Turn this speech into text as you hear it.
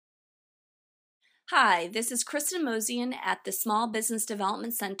Hi, this is Kristen Mosian at the Small Business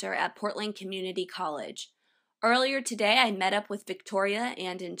Development Center at Portland Community College. Earlier today, I met up with Victoria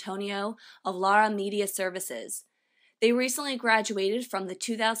and Antonio of Lara Media Services. They recently graduated from the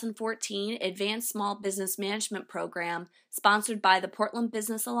 2014 Advanced Small Business Management Program sponsored by the Portland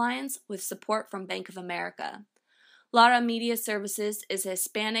Business Alliance with support from Bank of America. Lara Media Services is a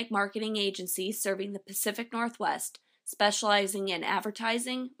Hispanic marketing agency serving the Pacific Northwest, specializing in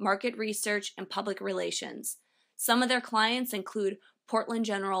advertising, market research, and public relations. Some of their clients include Portland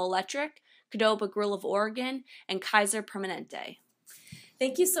General Electric, Qdoba Grill of Oregon, and Kaiser Permanente.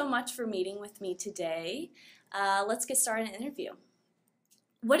 Thank you so much for meeting with me today. Let's get started in the interview.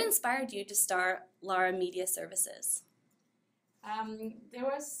 What inspired you to start Lara Media Services? There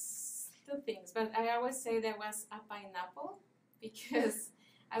was two things, but I always say there was a pineapple because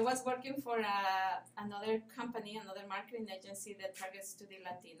I was working for another company, another marketing agency that targets to the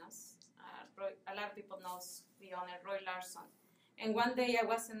Latinos. A lot of people knows the owner, Roy Larson. And one day I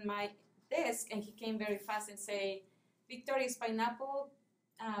was in my desk and he came very fast and say, "Victoria, is pineapple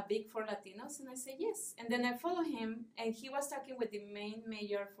big for Latinos?" And I said, "Yes." And then I follow him and he was talking with the main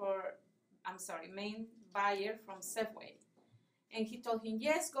buyer from Safeway. And he told him,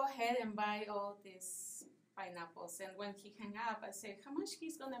 "Yes, go ahead and buy all these pineapples." And when he hung up, I said, "How much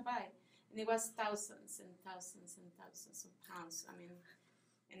he's gonna buy?" And it was thousands and thousands and thousands of pounds.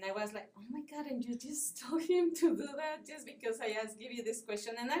 And I was like, "Oh my God!" And you just told him to do that just because I give you this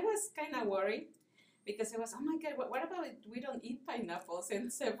question. And I was kind of worried because I was, "Oh my God, what about if we don't eat pineapples?"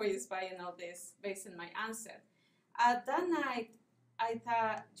 And Safeway is buying all this based on my answer. That night, I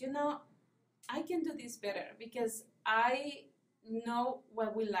thought, I can do this better because I know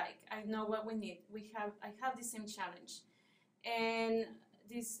what we like. I know what we need. I have the same challenge. And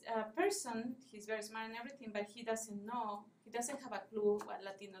this person, he's very smart and everything, but he doesn't have a clue what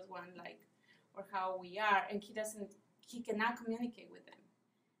Latinos want like or how we are, and he cannot communicate with them.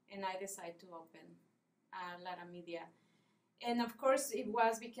 And I decided to open Lara Media. And of course it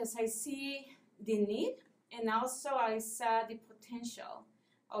was because I see the need, and also I saw the potential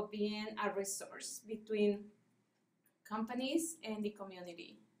of being a resource between companies and the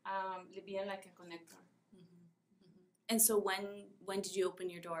community, being like a connector. Mm-hmm. Mm-hmm. And so when did you open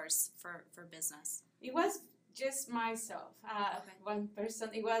your doors for business? It was just myself, okay. One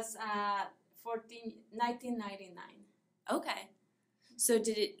person. It was 1999. Okay. So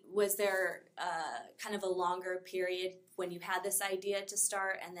was there kind of a longer period when you had this idea to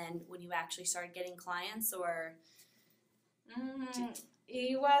start and then when you actually started getting clients, or?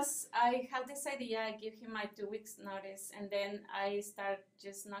 I had this idea, I give him my 2 weeks notice, and then I start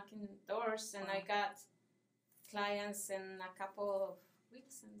just knocking doors, and wow. I got clients in a couple of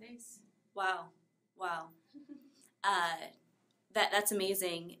weeks and days. Wow. That's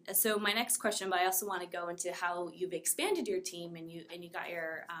amazing. So my next question, but I also want to go into how you've expanded your team and you got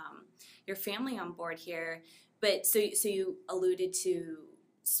your family on board here. But so you alluded to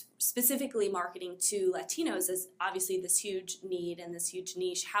specifically marketing to Latinos as obviously this huge need and this huge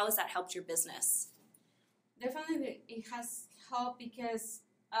niche. How has that helped your business? Definitely it has helped because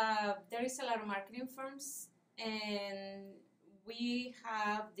there is a lot of marketing firms, and we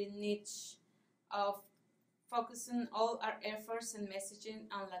have the niche of focusing all our efforts and messaging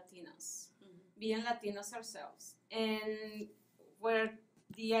on Latinos, being Latinos ourselves. And where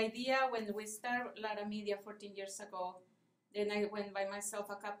the idea when we started Lara Media 14 years ago, then I went by myself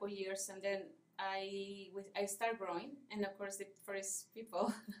a couple years, and then I started growing. And of course, the first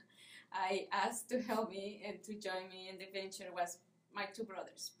people I asked to help me and to join me in the venture was my two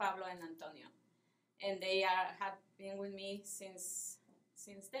brothers, Pablo and Antonio. And they have been with me since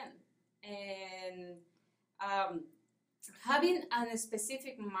then. And having a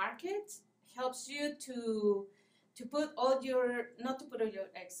specific market helps you to put all your, not to put all your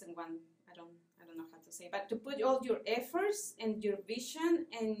eggs in one, I don't know how to say, but to put all your efforts and your vision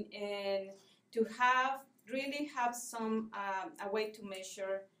and to really have some a way to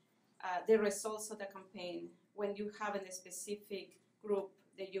measure the results of the campaign when you have a specific group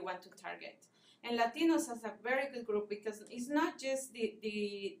that you want to target. And Latinos is a very good group because it's not just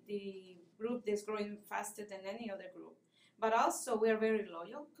the group that's growing faster than any other group, but also we are very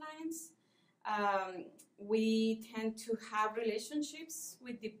loyal clients. We tend to have relationships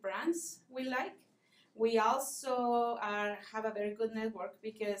with the brands we like. We also have a very good network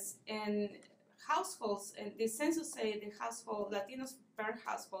because in households, and the census say the household, Latinos per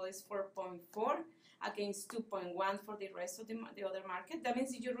household is 4.4 against 2.1 for the rest of the other market. That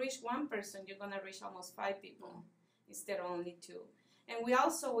means if you reach one person, you're going to reach almost 5 people instead of only 2. And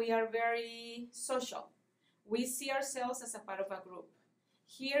we are very social. We see ourselves as a part of a group.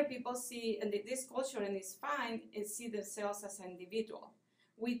 here people see, and this culture, and it's fine, is see themselves as an individual.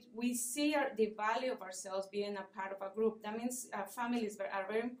 We see the value of ourselves being a part of a group. That means families are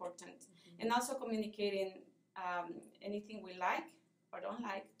very important. Mm-hmm. And also communicating anything we like or don't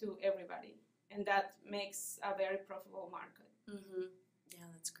like to everybody. And that makes a very profitable market. Mm-hmm. Yeah,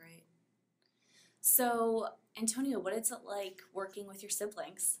 that's great. So, Antonio, what is it like working with your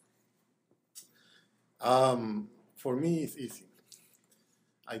siblings? For me, it's easy.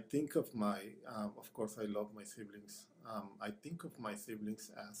 I think of of course, I love my siblings. I think of my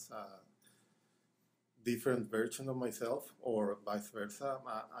siblings as a different version of myself, or vice versa.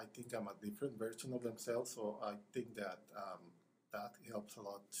 I think I'm a different version of themselves, so I think that that helps a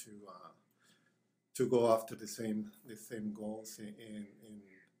lot to go after the same goals and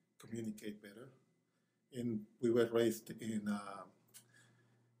communicate better. And we were raised in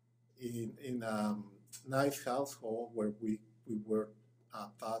nice household where we were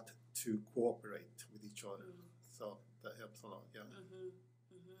taught to cooperate with each other. Mm-hmm. So that helps a lot, yeah. Mm-hmm.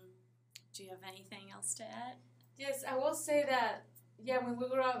 Mm-hmm. Do you have anything else to add? Yes, I will say that, yeah, when we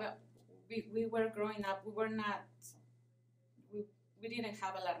grew up, we were growing up, we didn't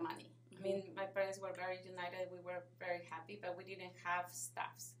have a lot of money. Mm-hmm. I mean, my parents were very united, we were very happy, but we didn't have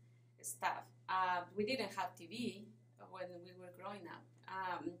stuff. We didn't have TV when we were growing up.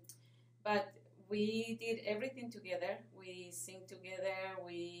 But we did everything together. We sing together.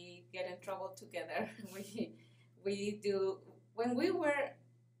 We get in trouble together. we do. When we were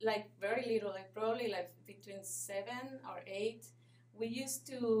like very little, like probably like between 7 or 8, we used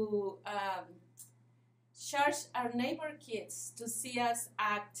to charge our neighbor kids to see us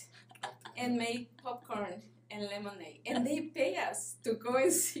act and make popcorn and lemonade, and they pay us to go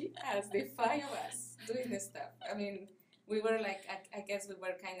and see us. The 5 of us doing this stuff. I mean, we were like, I guess we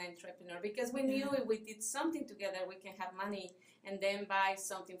were kind of entrepreneur, because we knew if we did something together, we can have money and then buy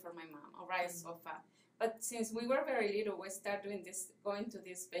something for my mom or buy a sofa. But since we were very little, we started doing this, going to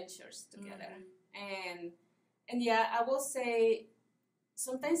these ventures together. Mm-hmm. And yeah, I will say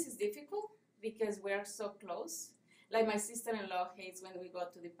sometimes it's difficult because we are so close. Like my sister-in-law hates when we go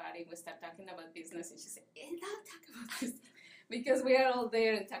to the party, we start talking about business, and she said, don't talk about business. Because we are all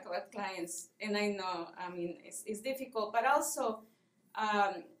there and talk about clients. And I know, I mean, it's difficult, but also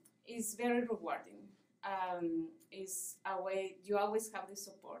it's very rewarding. It's a way, you always have the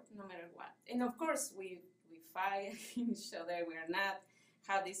support, no matter what. And of course, we fight each other, we are not,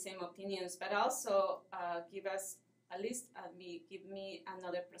 have the same opinions, but also give us, at least give me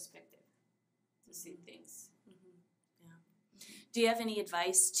another perspective to see things. Mm-hmm. Yeah. Do you have any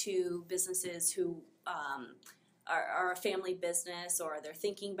advice to businesses who are a family business, or they're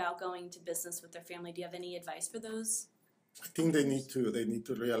thinking about going to business with their family? Do you have any advice for those? I think they need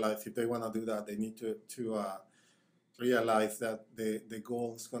to realize, if they want to do that, they need to realize that the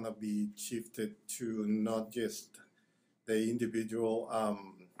goal is going to be shifted to not just the individual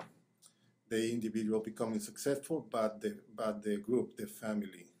becoming successful, but the group, the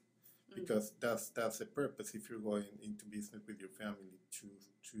family, because that's the purpose. If you're going into business with your family,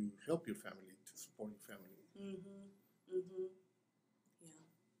 to help your family, to support your family. Mm-hmm. Mm-hmm.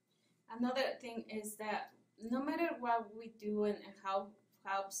 Yeah. Another thing is that no matter what we do and how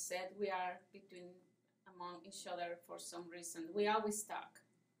upset we are among each other for some reason, we always talk.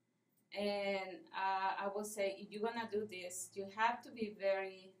 And I will say, if you're gonna do this, you have to be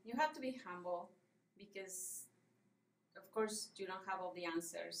humble, because of course you don't have all the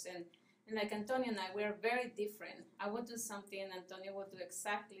answers. And like Antonio and I, we're very different. I would do something, and Antonio would do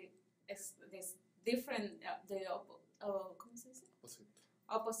exactly this different,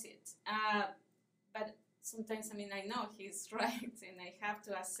 opposite. But sometimes, I mean, I know he's right, and I have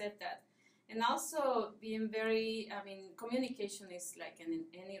to accept that. And also being very, I mean, communication is like in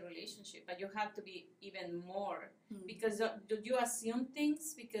any relationship, but you have to be even more, because do you assume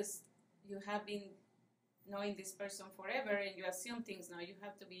things because you have been knowing this person forever, and you assume things. Now you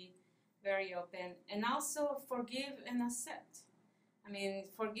have to be very open, and also forgive and accept. I mean,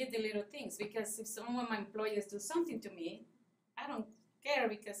 forget the little things, because if some of my employees do something to me, I don't care,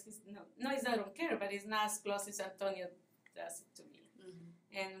 because it's I don't care, but it's not as close as Antonio does it to me.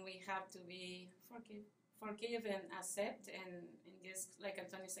 Mm-hmm. And we have to be forgive and accept, and just, like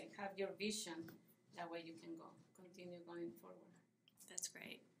Antonio said, have your vision. That way you can continue going forward. That's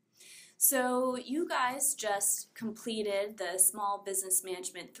great. So you guys just completed the Small Business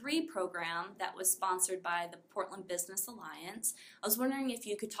Management 3 program that was sponsored by the Portland Business Alliance. I was wondering if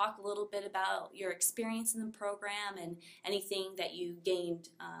you could talk a little bit about your experience in the program and anything that you gained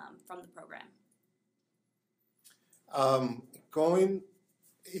from the program.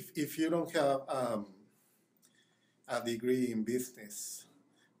 If you don't have a degree in business,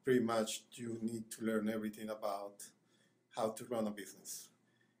 pretty much you need to learn everything about how to run a business.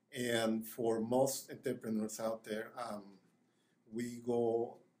 And for most entrepreneurs out there, we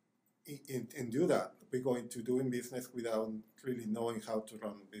go and do that. We go into doing business without really knowing how to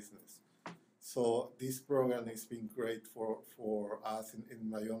run a business. So this program has been great for us, in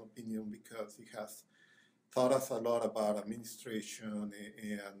my own opinion, because it has taught us a lot about administration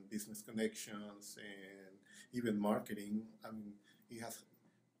and business connections and even marketing. I mean, it has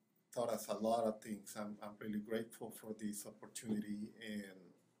taught us a lot of things. I'm really grateful for this opportunity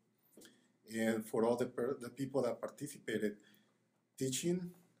and for all the people that participated,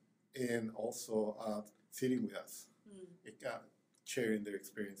 teaching and also sitting with us, sharing their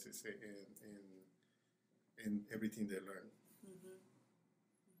experiences and everything they learned.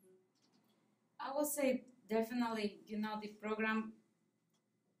 I would say definitely, the program,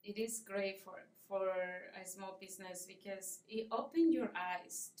 it is great for a small business because it opened your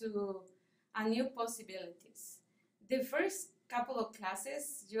eyes to a new possibilities. The first couple of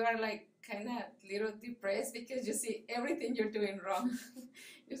classes, you are like kind of little depressed because you see everything you're doing wrong.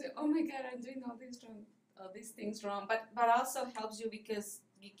 You say, oh my God, I'm doing all these things wrong. But also helps you because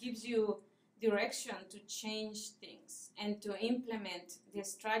it gives you direction to change things and to implement the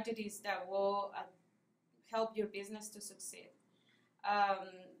strategies that will help your business to succeed.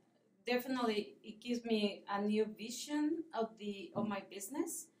 Definitely, it gives me a new vision of my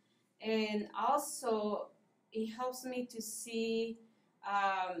business, and also it helps me to see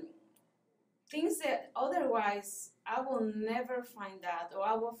things that otherwise I will never find out, or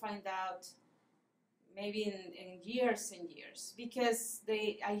I will find out maybe in years and years, because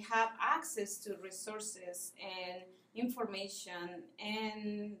I have access to resources and information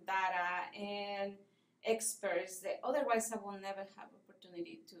and data and experts that otherwise I will never have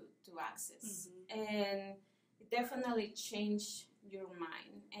opportunity to access. And it definitely change your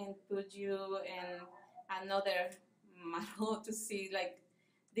mind and put you in another model to see like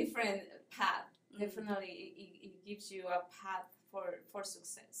different path. Definitely it gives you a path for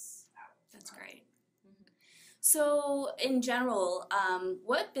success. That's great. So, in general,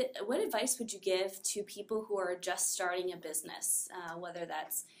 what advice would you give to people who are just starting a business? Whether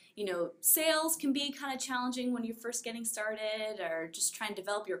that's, sales can be kind of challenging when you're first getting started, or just trying to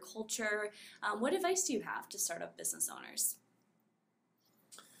develop your culture. What advice do you have to startup business owners?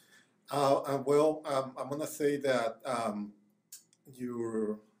 I'm going to say that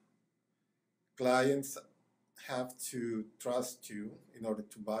your clients have to trust you in order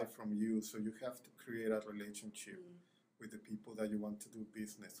to buy from you. So you have to create a relationship with the people that you want to do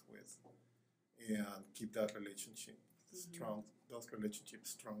business with, and keep that relationship strong. Those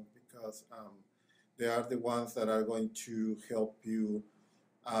relationships strong, because they are the ones that are going to help you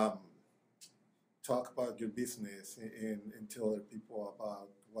talk about your business and tell other people about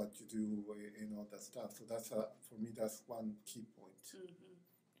what you do and all that stuff. So that's for me, that's one key point.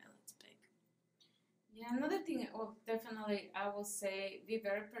 Yeah, that's big. Yeah, another thing, definitely I will say be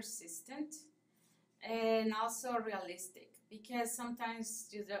very persistent and also realistic, because sometimes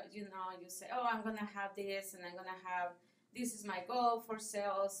you say, oh, I'm gonna have this and I'm gonna have this is my goal for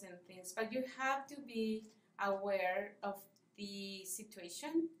sales and things, but you have to be aware of the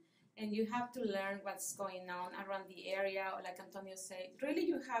situation and you have to learn what's going on around the area, or like Antonio said, really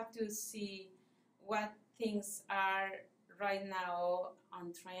you have to see what things are right now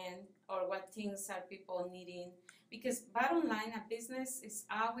on trend or what things are people needing, because bottom line, a business is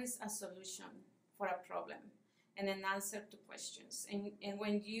always a solution for a problem and an answer to questions. And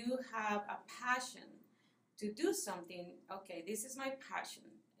when you have a passion to do something, okay, this is my passion,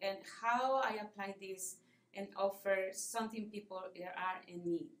 and how I apply this and offer something people are in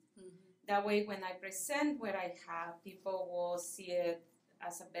need. That way, when I present what I have, people will see it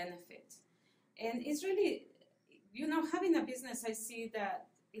as a benefit. And it's really, having a business, I see that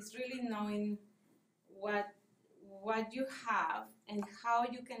it's really knowing what you have and how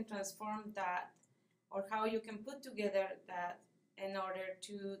you can transform that, or how you can put together that in order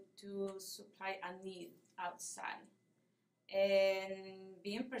to supply a need outside, and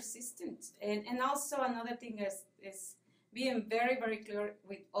being persistent. And also another thing is being very, very clear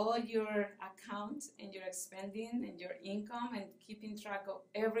with all your accounts and your spending and your income, and keeping track of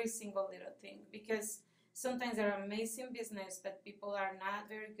every single little thing, because sometimes there are amazing business, but people are not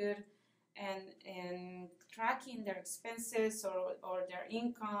very good and tracking their expenses or their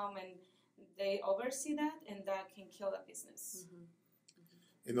income, and they oversee that, and that can kill a business.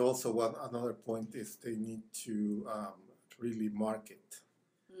 And also, another point is they need to really market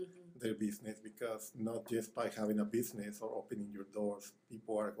their business, because not just by having a business or opening your doors,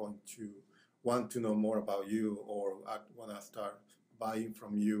 people are going to want to know more about you or want to start buying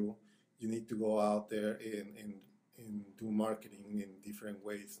from you, you need to go out there and do marketing in different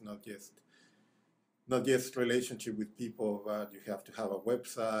ways, not just relationship with people, but you have to have a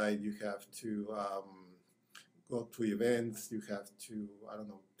website, you have to go to events, you have to, I don't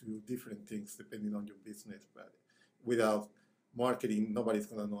know, do different things depending on your business. But without marketing, nobody's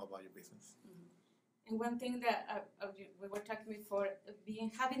going to know about your business. And one thing that we were talking before,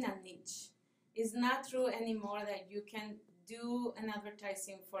 having a niche. It's not true anymore that you can do an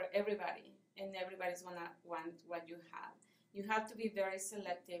advertising for everybody and everybody's going to want what you have. You have to be very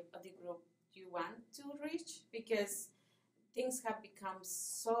selective of the group you want to reach, because things have become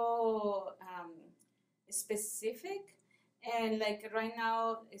so specific. And like right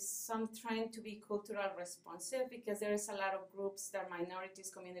now is some trying to be cultural responsive, because there is a lot of groups that are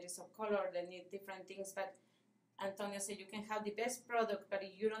minorities, communities of color that need different things. But Antonio said you can have the best product, but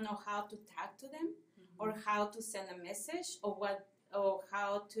if you don't know how to talk to them, or how to send a message, or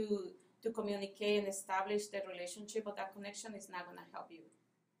how to communicate and establish the relationship or that connection, is not going to help you.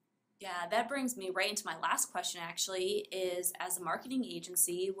 Yeah, that brings me right into my last question, actually, is as a marketing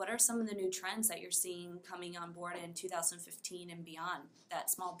agency, what are some of the new trends that you're seeing coming on board in 2015 and beyond that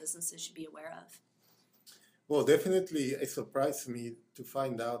small businesses should be aware of? Well, definitely it surprised me to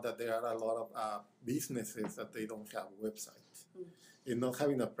find out that there are a lot of businesses that they don't have websites. And not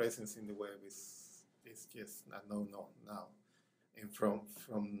having a presence in the web is just a no-no now, and from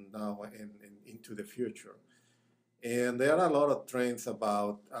now and into the future. And there are a lot of trends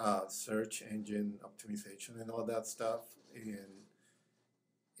about search engine optimization and all that stuff. And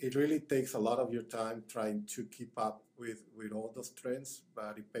it really takes a lot of your time trying to keep up with all those trends,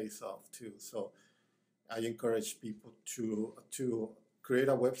 but it pays off too. So I encourage people to create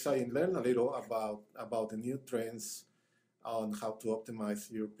a website and learn a little about the new trends on how to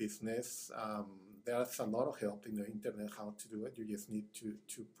optimize your business. There's a lot of help in the internet how to do it. You just need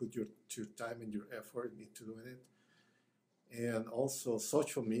to put your time and your effort into doing it. And also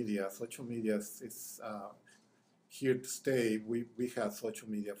social media. Social media is here to stay. We had social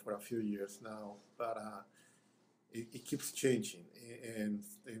media for a few years now, but it keeps changing. And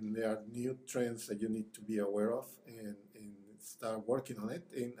there are new trends that you need to be aware of and start working on it.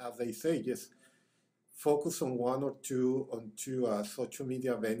 And as they say, just focus on one or two social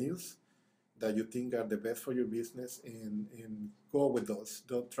media venues that you think are the best for your business, and go with those.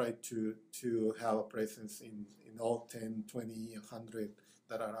 Don't try to have a presence in all 10, 20, 100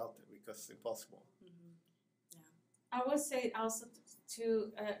 that are out there, because it's impossible. Yeah. I would say also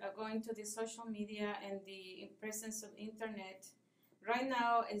to going to the social media and the presence of internet. Right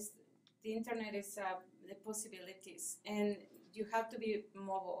now, the internet is the possibilities, and you have to be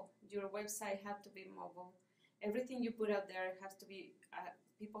mobile. Your website have to be mobile. Everything you put out there has to be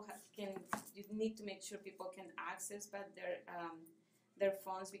you need to make sure people can access their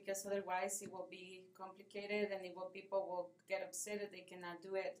phones, because otherwise it will be complicated and people will get upset if they cannot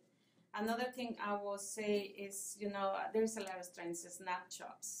do it. Another thing I will say is, there's a lot of trends,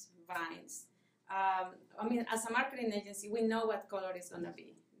 Snapshots, Vines. As a marketing agency, we know what color is going to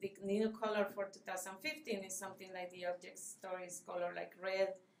be. The new color for 2015 is something like the object stories color, like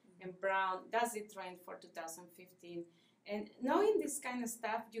red and brown. That's the trend for 2015. And knowing this kind of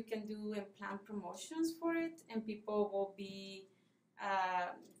stuff, you can do and plan promotions for it, and people will be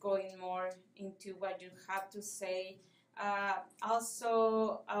going more into what you have to say.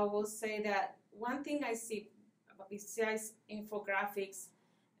 Also, I will say that one thing I see besides infographics,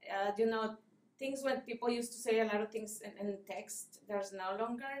 things when people used to say a lot of things in text, there's no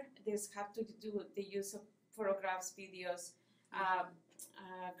longer. This have to do with the use of photographs, videos,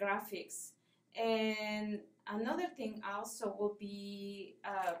 graphics. And another thing also will be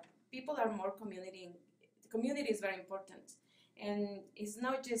people are more community. Community is very important. And it's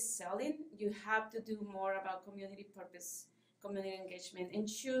not just selling. You have to do more about community purpose, community engagement, and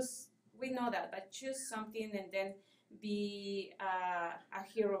choose, we know that, but choose something and then be a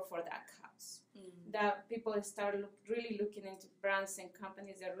hero for that cause. That people start really looking into brands and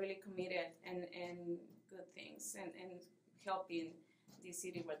companies that are really committed and good things and helping the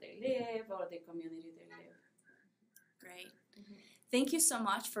city where they live or the community they live. Great. Thank you so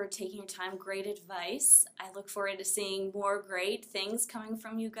much for taking your time. Great advice. I look forward to seeing more great things coming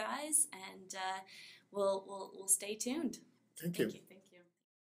from you guys, and we'll stay tuned. Thank you.